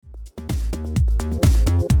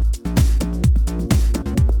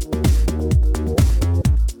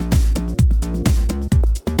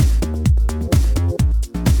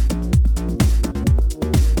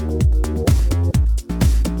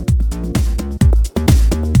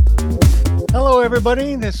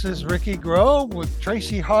everybody. This is Ricky Grove with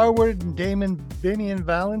Tracy Harwood and Damon Binion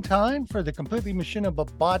Valentine for the Completely Machinima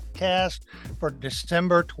podcast for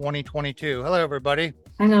December 2022. Hello, everybody.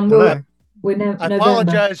 Hang on, Hello. we're I November.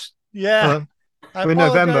 apologize. Yeah, Hello. I We're in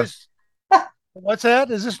November. apologize. What's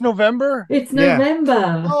that? Is this November? It's Yeah.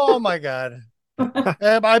 November. Oh, my God.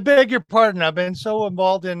 I beg your pardon. I've been so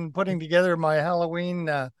involved in putting together my Halloween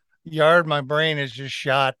yard. My brain is just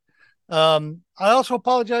shot. I also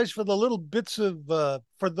apologize for the little bits of,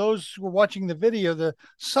 for those who are watching the video, the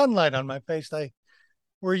sunlight on my face.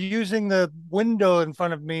 We're using the window in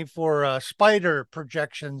front of me for spider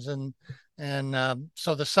projections, and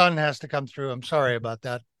so the sun has to come through. I'm sorry about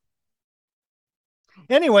that.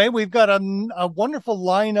 Anyway, we've got a wonderful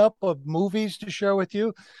lineup of movies to share with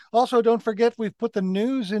you. Also, don't forget, we've put the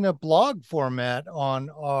news in a blog format on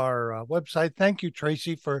our website. Thank you,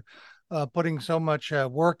 Tracy, for putting so much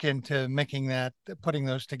work into putting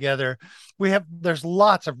those together. There's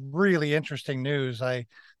lots of really interesting news. I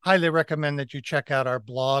highly recommend that you check out our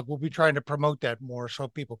blog. We'll be trying to promote that more so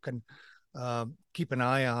people can keep an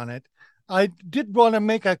eye on it. I did want to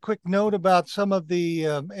make a quick note about some of the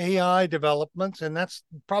AI developments, and that's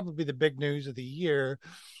probably the big news of the year.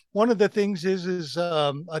 One of the things is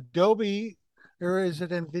Adobe, or is it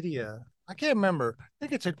NVIDIA? I can't remember. I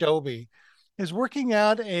think it's Adobe, is working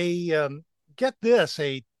out get this,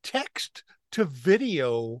 a text to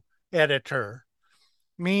video editor,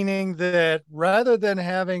 meaning that rather than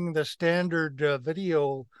having the standard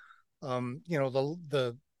video,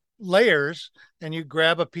 the layers, and you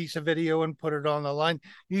grab a piece of video and put it on the line,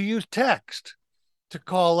 you use text to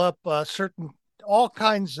call up all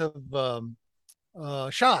kinds of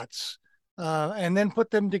shots, and then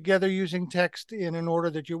put them together using text in an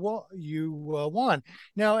order that you want.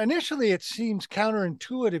 Now, initially, it seems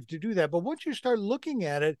counterintuitive to do that, but once you start looking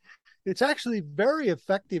at it, it's actually a very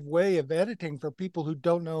effective way of editing for people who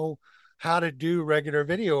don't know how to do regular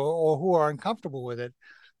video or who are uncomfortable with it.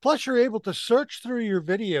 Plus, you're able to search through your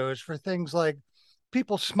videos for things like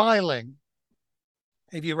people smiling.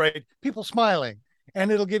 If you write people smiling,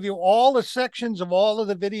 and it'll give you all the sections of all of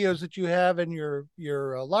the videos that you have in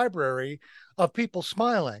your library of people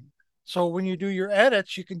smiling. So when you do your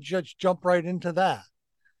edits, you can just jump right into that.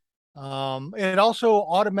 It also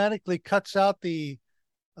automatically cuts out the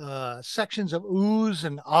sections of oohs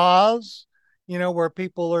and ahs, where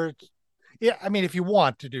people are, yeah, I mean, if you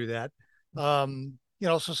want to do that.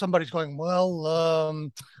 So somebody's going, well,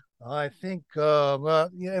 I think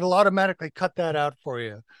it'll automatically cut that out for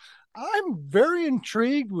you. I'm very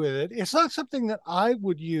intrigued with it. It's not something that I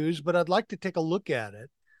would use, but I'd like to take a look at it.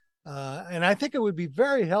 And I think it would be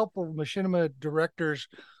very helpful for machinima directors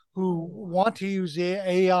who want to use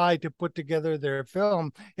AI to put together their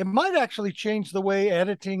film. It might actually change the way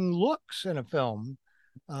editing looks in a film.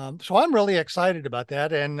 So I'm really excited about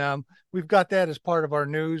that. And we've got that as part of our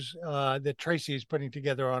news that Tracy is putting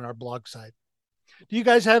together on our blog site. Do you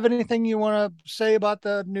guys have anything you want to say about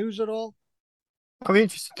the news at all? I'd be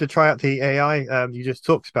interested to try out the AI you just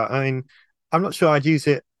talked about. I mean, I'm not sure I'd use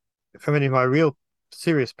it for any of my real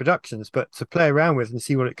serious productions, but to play around with and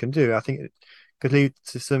see what it can do, I think it could lead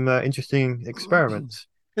to some interesting experiments.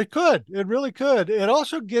 It could. It really could. It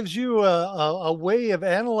also gives you a way of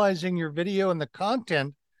analyzing your video and the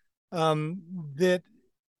content that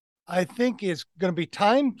I think is going to be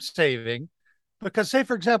time saving. Because, say,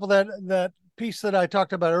 for example, that piece that I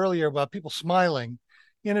talked about earlier about people smiling,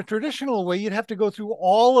 in a traditional way, you'd have to go through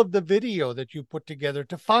all of the video that you put together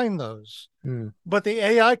to find those. But the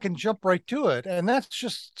AI can jump right to it. And that's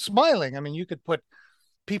just smiling. I mean, you could put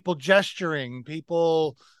people gesturing,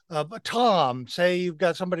 people, Tom, say you've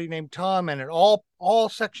got somebody named Tom in it, all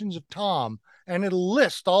sections of Tom, and it'll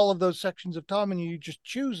list all of those sections of Tom, and you just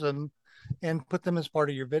choose them and put them as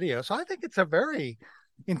part of your video. So I think it's a very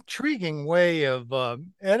intriguing way of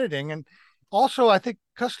editing. And also, I think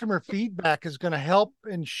customer feedback is going to help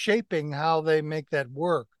in shaping how they make that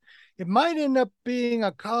work. It might end up being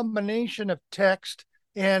a combination of text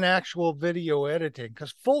and actual video editing,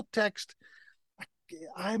 because full text,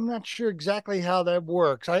 I'm not sure exactly how that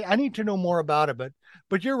works. I need to know more about it,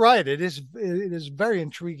 but you're right. It is very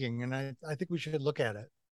intriguing, and I think we should look at it.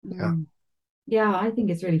 Yeah, I think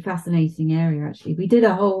it's a really fascinating area, actually. We did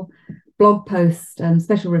a whole blog post,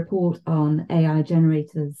 special report on AI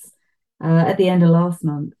generators at the end of last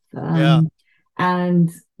month.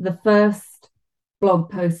 And the first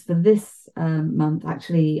blog post for this month,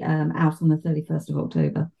 actually out on the 31st of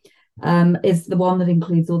October, is the one that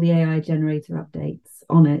includes all the AI generator updates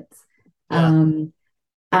on it. And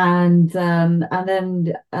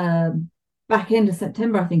then back into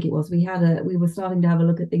September, I think it was, we were starting to have a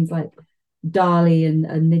look at things like DALL-E and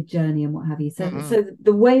Midjourney and what have you. So, Mhm. so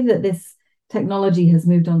the way that this technology has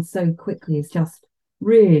moved on so quickly is just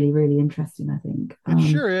really, really interesting, I think. It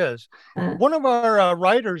sure is. Uh, One of our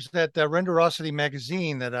writers at Renderosity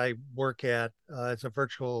magazine that I work at as a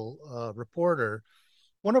virtual reporter,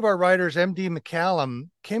 one of our writers, MD McCallum,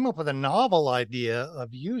 came up with a novel idea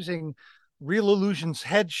of using Real Illusion's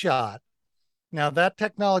headshot. Now, that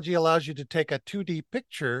technology allows you to take a 2D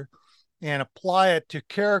picture and apply it to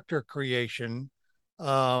character creation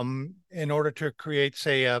in order to create,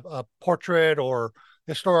 say, a portrait or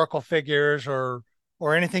historical figures or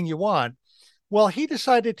anything you want. Well, he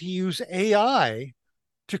decided to use AI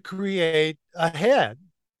to create a head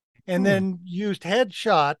and then used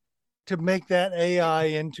headshot to make that AI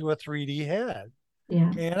into a 3D head.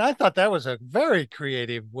 yeah. And I thought that was a very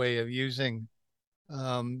creative way of using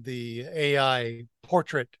the AI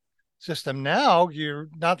portrait system. Now you're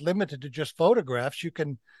not limited to just photographs. You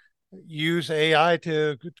can use AI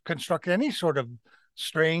to construct any sort of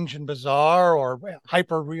strange and bizarre or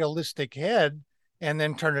hyper realistic head and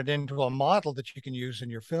then turn it into a model that you can use in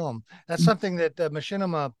your film. That's something that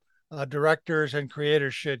machinima directors and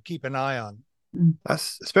creators should keep an eye on.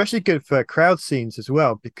 That's especially good for crowd scenes as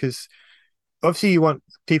well, because obviously you want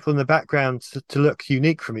people in the background to look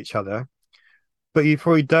unique from each other, but you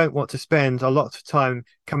probably don't want to spend a lot of time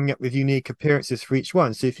coming up with unique appearances for each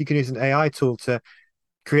one. So if you can use an AI tool to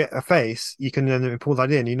create a face, you can then pull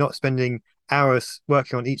that in. You're not spending hours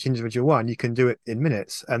working on each individual one. You can do it in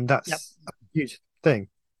minutes, and that's Yep. a huge thing.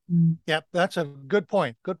 Yep, that's a good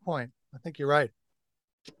point. Good point. I think you're right.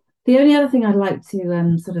 The only other thing I'd like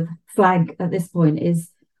to sort of flag at this point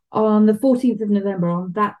is on the 14th of November,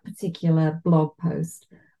 on that particular blog post,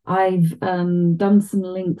 I've done some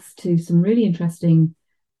links to some really interesting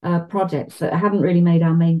projects that haven't really made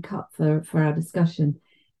our main cut for our discussion,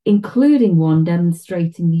 including one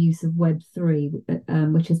demonstrating the use of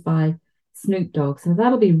Web3, which is by Snoop Dogg. So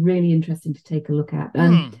that'll be really interesting to take a look at.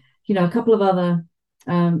 And, you know, a couple of other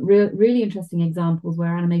really interesting examples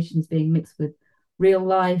where animation is being mixed with real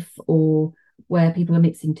life, or where people are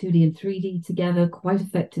mixing 2D and 3D together quite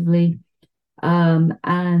effectively. And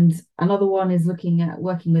another one is looking at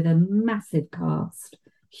working with a massive cast,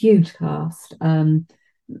 huge cast,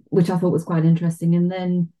 which I thought was quite interesting. And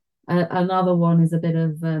then another one is a bit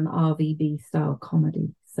of RVB style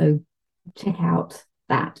comedy. So check out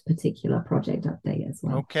that particular project update as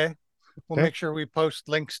well. Okay. We'll make sure we post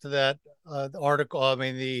links to that article,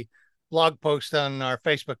 the blog post on our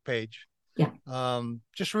Facebook page. Yeah.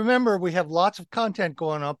 Just remember, we have lots of content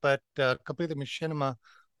going up at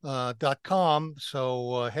completely.machinima.com.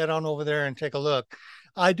 So head on over there and take a look.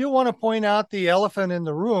 I do want to point out the elephant in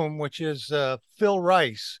the room, which is Phil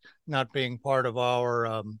Rice not being part of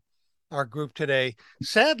our group today.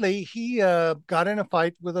 Sadly, he got in a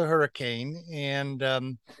fight with a hurricane,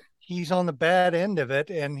 and he's on the bad end of it,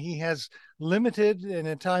 and he has limited and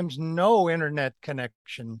at times no internet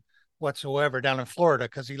connection whatsoever down in Florida,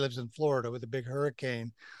 because he lives in Florida with a big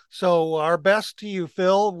hurricane. So our best to you,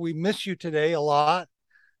 Phil. We miss you today a lot.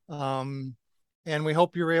 And we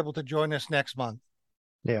hope you're able to join us next month.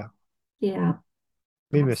 Yeah.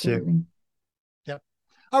 We miss you. Yep.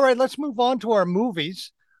 All right, let's move on to our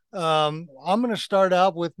movies. I'm going to start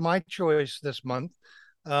out with my choice this month.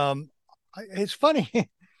 It's funny.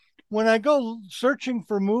 When I go searching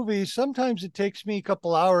for movies, sometimes it takes me a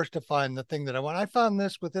couple hours to find the thing that I want. I found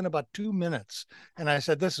this within about 2 minutes, and I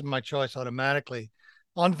said, this is my choice automatically.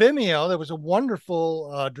 On Vimeo, there was a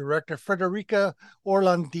wonderful director, Federica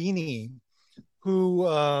Orlandini, who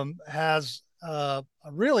has a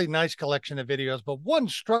really nice collection of videos, but one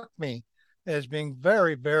struck me as being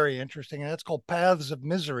very, very interesting, and that's called Paths of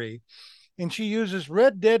Misery. And she uses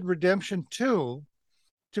Red Dead Redemption 2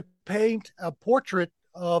 to paint a portrait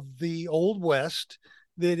of the Old West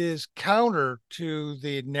that is counter to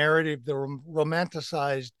the narrative, the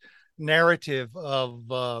romanticized narrative of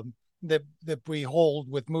that we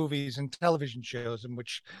hold with movies and television shows, in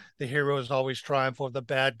which the heroes always triumph over the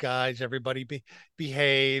bad guys. Everybody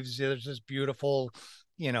behaves. There's this beautiful,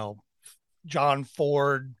 John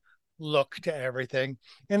Ford look to everything,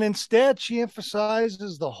 and instead she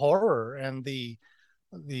emphasizes the horror and the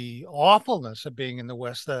awfulness of being in the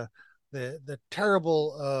West, the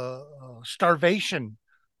terrible starvation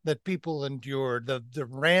that people endured, the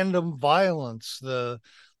random violence, the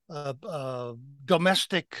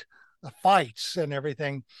domestic fights and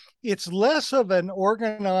everything. It's less of an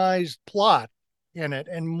organized plot in it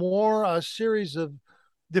and more a series of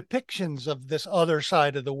depictions of this other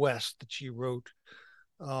side of the West that she wrote.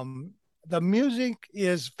 The music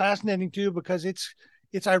is fascinating too, because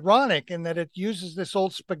it's ironic in that it uses this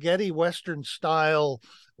old spaghetti Western style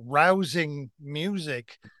rousing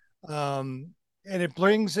music. And it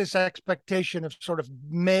brings this expectation of sort of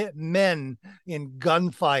men in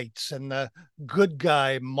gunfights and the good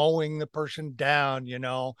guy mowing the person down,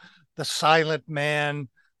 the silent man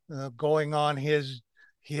going on his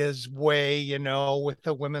way, with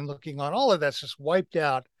the women looking on. All of that's just wiped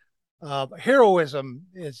out. There's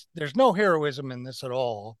no heroism in this at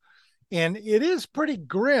all. And it is pretty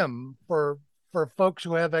grim for folks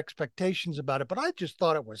who have expectations about it. But I just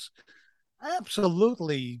thought it was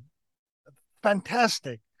absolutely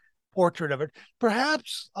fantastic portrait of it.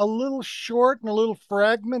 Perhaps a little short and a little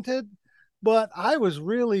fragmented, but I was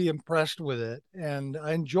really impressed with it and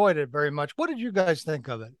I enjoyed it very much. What did you guys think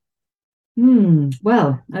of it?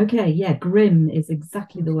 Well, okay, yeah, grim is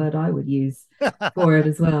exactly the word I would use for it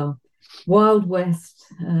as well. Wild West,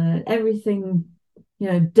 everything,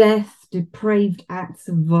 death, depraved acts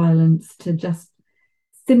of violence to just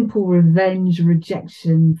simple revenge,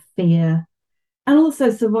 rejection, fear, and also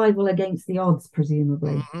survival against the odds,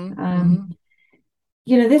 presumably.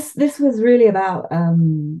 This was really about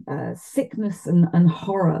sickness and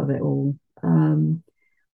horror of it all,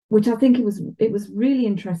 which I think it was really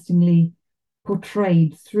interestingly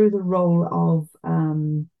portrayed through the role of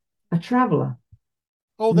a traveler.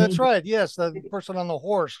 Oh, that's right. Yes, the person on the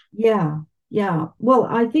horse. Yeah. Well,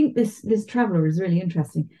 I think this traveler is really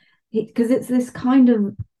interesting because it's this kind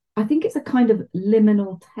of, I think it's a kind of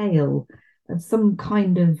liminal tale of some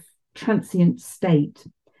kind of transient state.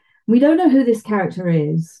 We don't know who this character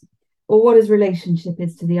is or what his relationship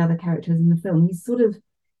is to the other characters in the film.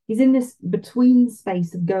 He's in this between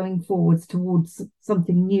space of going forwards towards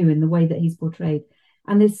something new in the way that he's portrayed.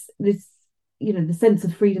 And this the sense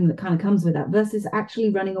of freedom that kind of comes with that versus actually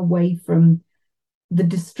running away from the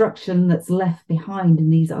destruction that's left behind in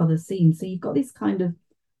these other scenes. So you've got this kind of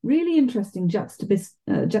really interesting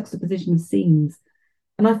juxtaposition of scenes.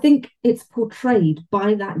 And I think it's portrayed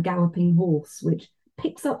by that galloping horse, which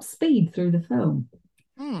picks up speed through the film,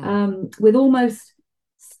 with almost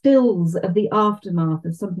stills of the aftermath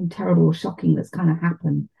of something terrible or shocking that's kind of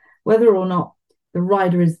happened. Whether or not the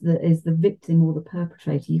rider is the victim or the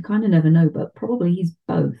perpetrator, you kind of never know, but probably he's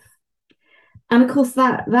both. And of course,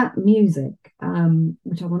 that music,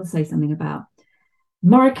 which I want to say something about,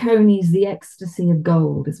 Morricone's "The Ecstasy of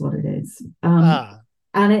Gold" is what it is.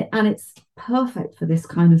 And it's perfect for this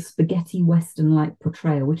kind of spaghetti Western-like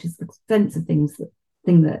portrayal, which is the sense of thing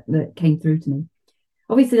that came through to me.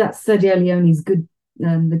 Obviously, that's Sergio Leone's The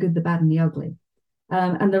Good, the Bad, and the Ugly.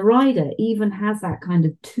 And the rider even has that kind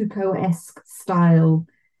of Tuco-esque style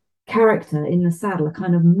character in the saddle, a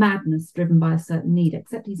kind of madness driven by a certain need,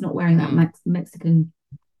 except he's not wearing that Mexican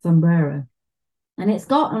sombrero. And it's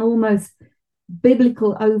got an almost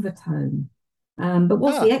biblical overtone. But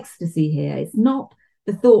what's the ecstasy here? It's not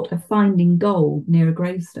the thought of finding gold near a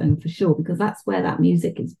gravestone, for sure, because that's where that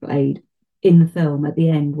music is played in the film at the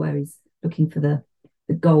end, where he's looking for the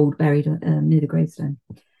gold buried near the gravestone.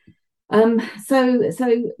 So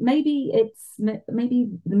maybe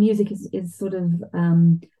the music is sort of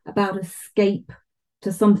about escape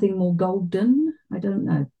to something more golden. I don't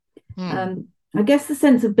know. I guess the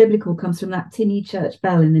sense of biblical comes from that tinny church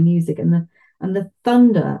bell in the music and the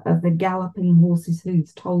thunder of the galloping horse's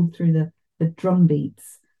hooves told through the drum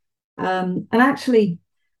beats. And actually,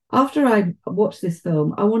 after I watched this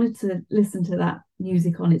film, I wanted to listen to that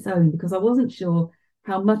music on its own because I wasn't sure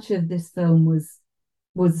how much of this film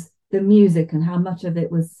was the music and how much of it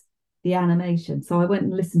was the animation. So I went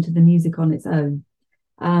and listened to the music on its own.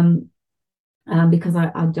 Because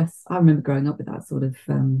I remember growing up with that sort of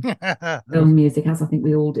film music, as I think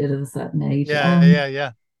we all did at a certain age.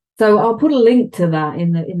 Yeah. So I'll put a link to that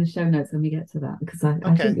in the show notes when we get to that, because I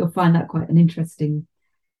think you'll find that quite an interesting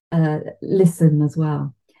listen as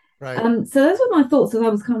well. Right. So those were my thoughts as I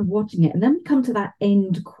was kind of watching it, and then we come to that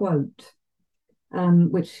end quote,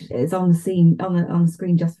 which is on the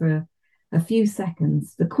screen just for a few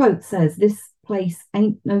seconds. The quote says, "This place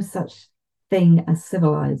ain't no such thing as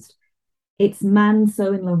civilized. It's man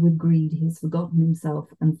so in love with greed he's forgotten himself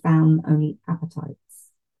and found only appetites."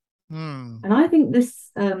 And I think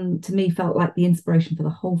this, to me, felt like the inspiration for the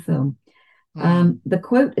whole film. The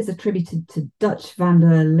quote is attributed to Dutch van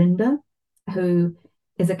der Linde, who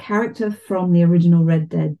is a character from the original Red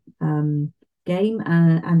Dead game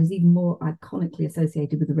and is even more iconically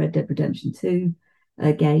associated with the Red Dead Redemption 2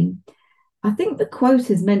 game. I think the quote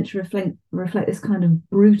is meant to reflect this kind of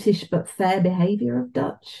brutish but fair behavior of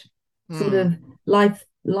Dutch. Sort of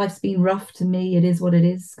life's been rough to me, it is what it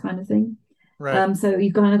is kind of thing. Right. So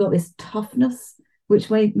you've kind of got this toughness,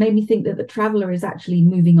 which made me think that the traveller is actually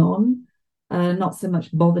moving on not so much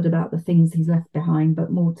bothered about the things he's left behind,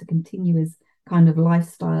 but more to continue his kind of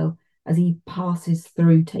lifestyle as he passes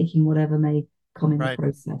through, taking whatever may come in the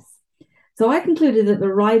process. So I concluded that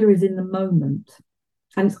the rider is in the moment,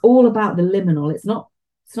 and it's all about the liminal. It's not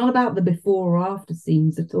about the before or after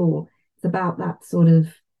scenes at all. It's about that sort of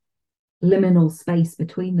liminal space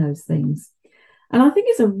between those things. And I think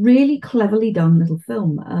it's a really cleverly done little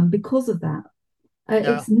film because of that.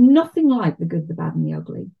 It's nothing like The Good, the Bad, and the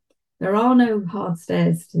Ugly. There are no hard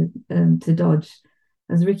stairs to dodge,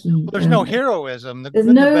 as Ricky. There's no heroism. The Good,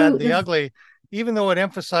 the Bad, the Ugly, even though it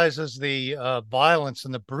emphasizes the violence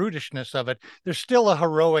and the brutishness of it, there's still a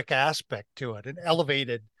heroic aspect to it, an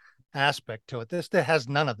elevated aspect to it. This has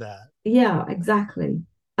none of that. Yeah, exactly.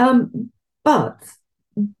 But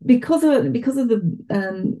because of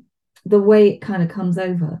the way it kind of comes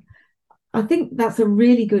over, I think that's a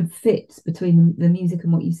really good fit between the music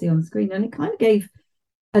and what you see on screen, and it kind of gave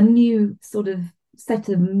a new sort of set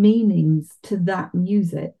of meanings to that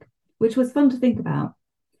music, which was fun to think about.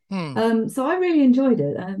 So I really enjoyed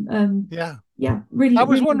it. Really. I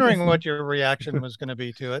was really wondering what your reaction was going to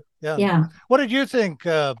be to it. Yeah. What did you think,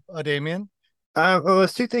 Damien? Well,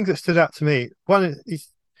 there's two things that stood out to me. One is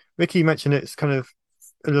Ricky mentioned it's kind of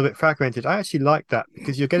a little bit fragmented. I actually like that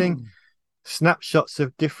because you're getting snapshots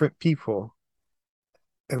of different people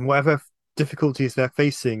and whatever difficulties they're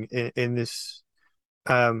facing in this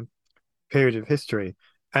period of history.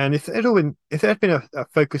 And if there had been a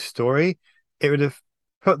focused story, it would have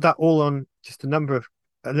put that all on just a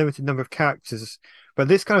limited number of characters. But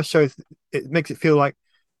this kind of shows, it makes it feel like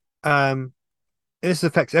this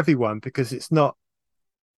affects everyone because it's not,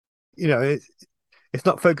 it's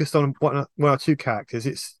not focused on one or two characters.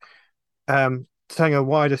 It's telling a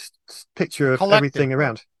wider picture of everything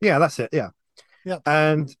around. Yeah, that's it. Yeah. Yeah.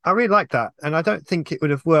 And I really like that. And I don't think it would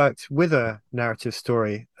have worked with a narrative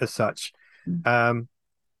story as such.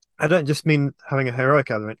 I don't just mean having a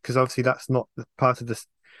heroic element, because obviously that's not part of this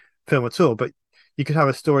film at all, but you could have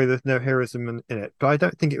a story with no heroism in it. But I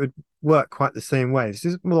don't think it would work quite the same way. This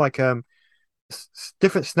is more like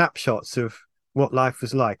different snapshots of what life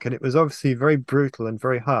was like. And it was obviously very brutal and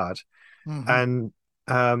very hard. And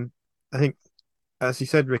I think, as you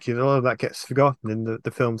said, Ricky, a lot of that gets forgotten in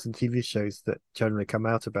the films and TV shows that generally come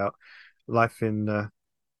out about life in the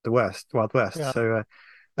Wild West. Yeah. So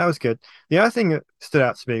that was good. The other thing that stood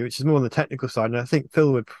out to me, which is more on the technical side, and I think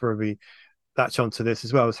Phil would probably latch onto this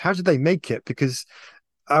as well, is how did they make it? Because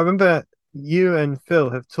I remember you and Phil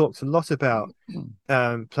have talked a lot about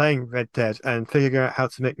playing Red Dead and figuring out how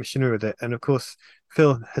to make machinery with it. And of course,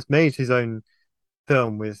 Phil has made his own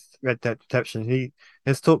film with Red Dead Redemption. He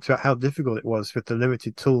has talked about how difficult it was with the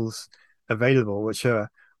limited tools available, which are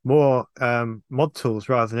more mod tools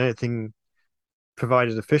rather than anything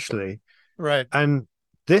provided officially. Right. And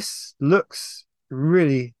this looks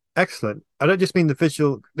really excellent. I don't just mean the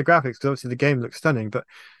graphics, because obviously the game looks stunning, but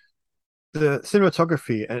the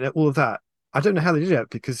cinematography and all of that, I don't know how they did it,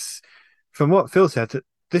 because from what Phil said,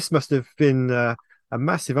 this must have been a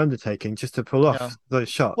massive undertaking just to pull off those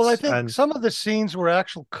shots. Well, I think some of the scenes were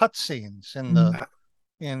actual cut scenes in the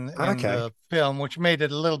the film, which made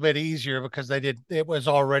it a little bit easier because it was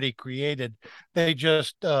already created. They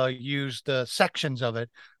just used sections of it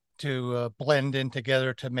to blend in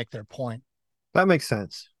together to make their point. That makes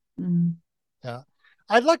sense. Yeah.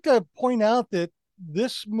 I'd like to point out that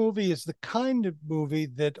this movie is the kind of movie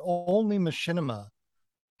that only Machinima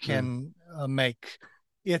can make.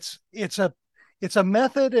 It's a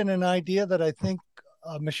method and an idea that I think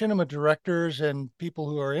Machinima directors and people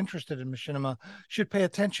who are interested in Machinima should pay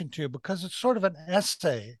attention to, because it's sort of an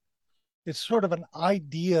essay. It's sort of an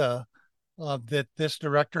idea that this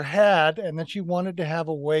director had, and that she wanted to have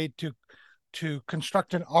a way to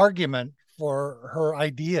construct an argument for her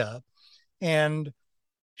idea. And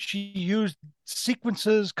she used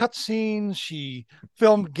sequences, cutscenes, she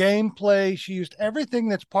filmed gameplay, she used everything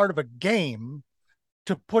that's part of a game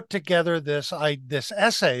to put together this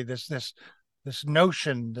essay, this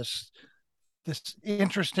notion, this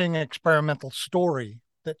interesting experimental story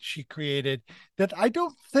that she created, that I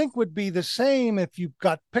don't think would be the same if you've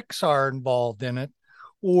got Pixar involved in it,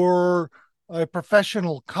 or a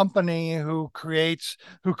professional company who created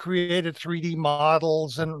 3D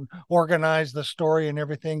models and organized the story and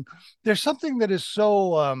everything. There's something that is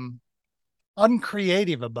so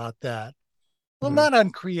uncreative about that. Well, not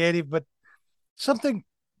uncreative, but something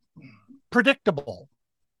predictable,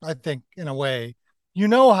 I think, in a way. You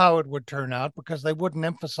know how it would turn out because they wouldn't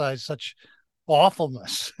emphasize such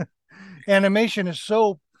awfulness. Animation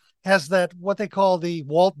has that, what they call the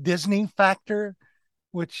Walt Disney factor,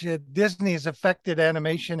 which Disney has affected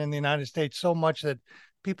animation in the United States so much that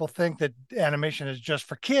people think that animation is just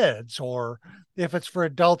for kids, or if it's for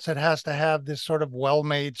adults, it has to have this sort of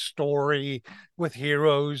well-made story with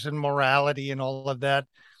heroes and morality and all of that.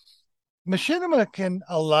 Machinima can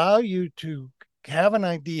allow you to have an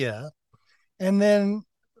idea and then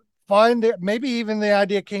find that maybe even the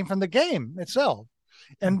idea came from the game itself,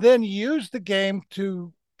 and then use the game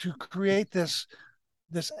to create this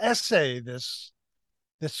essay, this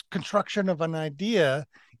construction of an idea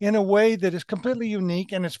in a way that is completely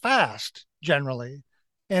unique, and it's fast generally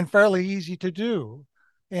and fairly easy to do.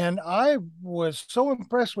 And I was so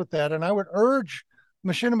impressed with that. And I would urge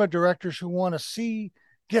machinima directors who want to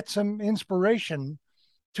get some inspiration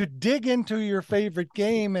to dig into your favorite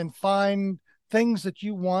game and find things that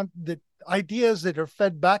you want, that ideas that are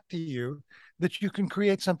fed back to you that you can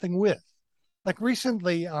create something with. Like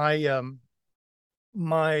recently,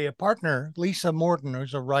 my partner, Lisa Morton,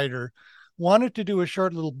 who's a writer, wanted to do a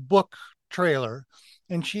short little book trailer.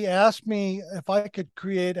 And she asked me if I could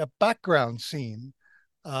create a background scene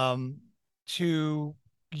to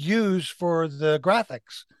use for the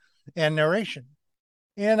graphics and narration.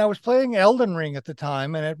 And I was playing Elden Ring at the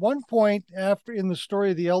time. And at one point, after in the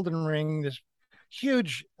story of the Elden Ring, this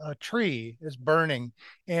huge tree is burning,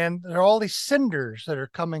 and there are all these cinders that are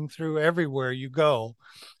coming through everywhere you go.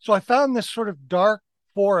 So I found this sort of dark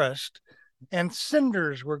forest, and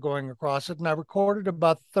cinders were going across it, and I recorded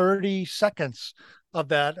about 30 seconds of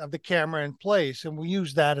the camera in place, and we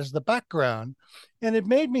used that as the background. And it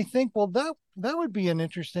made me think, well, that would be an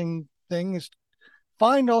interesting thing, is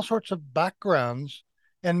find all sorts of backgrounds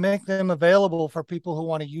and make them available for people who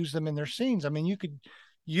want to use them in their scenes. I mean, you could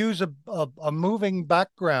use a moving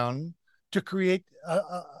background to create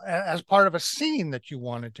as part of a scene that you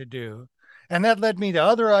wanted to do. And that led me to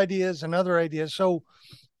other ideas and other ideas. So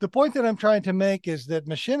the point that I'm trying to make is that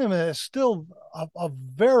machinima is still a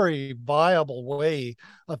very viable way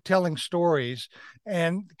of telling stories,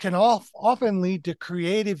 and can often lead to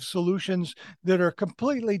creative solutions that are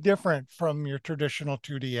completely different from your traditional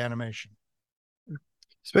 2D animation.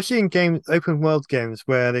 Especially in games, open world games,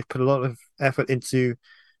 where they've put a lot of effort into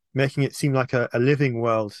making it seem like a living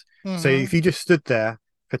world. Mm-hmm. So if you just stood there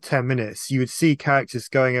for 10 minutes, you would see characters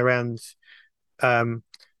going around,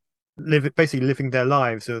 basically living their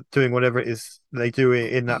lives or doing whatever it is they do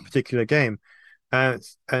in that particular game. And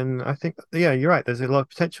I think, yeah, you're right. There's a lot of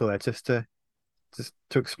potential there just to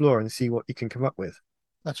explore and see what you can come up with.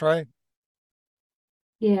 That's right.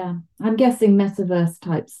 Yeah, I'm guessing metaverse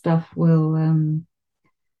type stuff will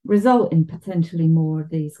result in potentially more of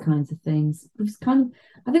these kinds of things. I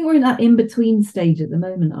think we're in that in-between stage at the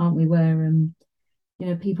moment, aren't we, where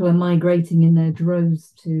people are migrating in their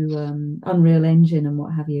droves to Unreal Engine and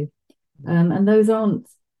what have you. And those aren't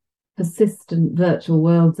persistent virtual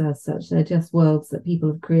worlds as such. They're just worlds that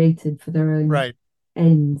people have created for their own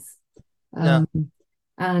ends. And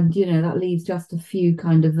that leaves just a few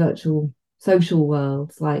kind of virtual social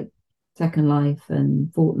worlds like Second Life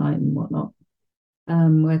and Fortnite and whatnot.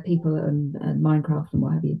 Where people and Minecraft and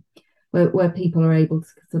what have you, where people are able to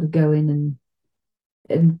sort of go in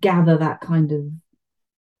and gather that kind of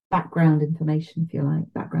background information, if you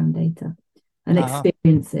like, background data, and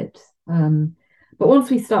experience it. But once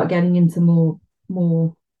we start getting into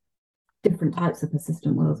more different types of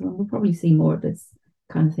persistent worlds, we'll probably see more of this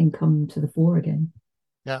kind of thing come to the fore again.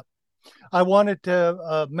 Yeah. I wanted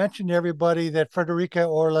to mention to everybody that Federica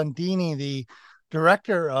Orlandini, the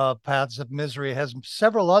director of Paths of Misery, has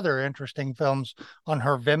several other interesting films on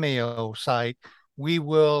her Vimeo site. We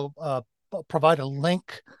will provide a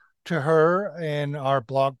link to her in our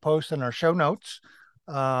blog post and our show notes.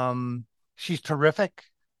 She's terrific.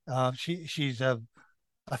 She's a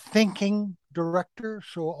thinking director,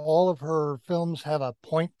 so all of her films have a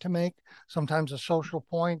point to make, sometimes a social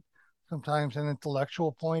point, sometimes an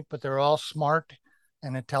intellectual point, but they're all smart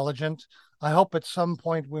and intelligent. I hope at some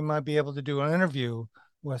point we might be able to do an interview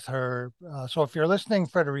with her. So if you're listening,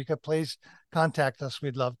 Federica, please contact us.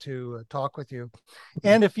 We'd love to talk with you.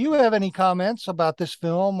 And if you have any comments about this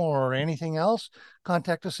film or anything else,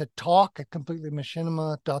 contact us at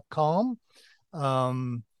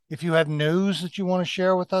talk@completelymachinima.com. If you have news that you want to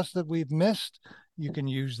share with us that we've missed, you can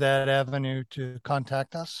use that avenue to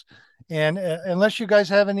contact us. And unless you guys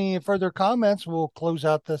have any further comments, we'll close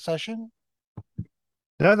out the session.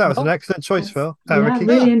 No, that was an excellent choice, Phil. I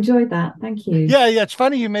really enjoyed that. Thank you. Yeah, it's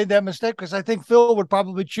funny you made that mistake, because I think Phil would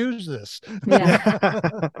probably choose this.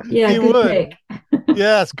 Yeah, he good would. Pick.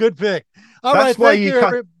 Yes, good pick. All That's right, why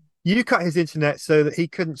you cut his internet so that he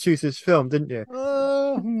couldn't choose his film, didn't you?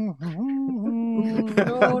 Oh,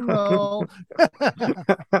 no.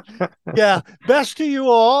 Yeah, best to you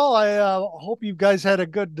all. I hope you guys had a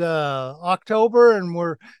good October, and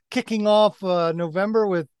we're kicking off November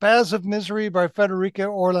with Paths of Misery by Federica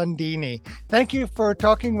Orlandini. Thank you for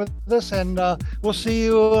talking with us, and we'll see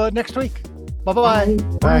you next week. Bye-bye.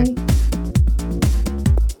 Bye. Bye.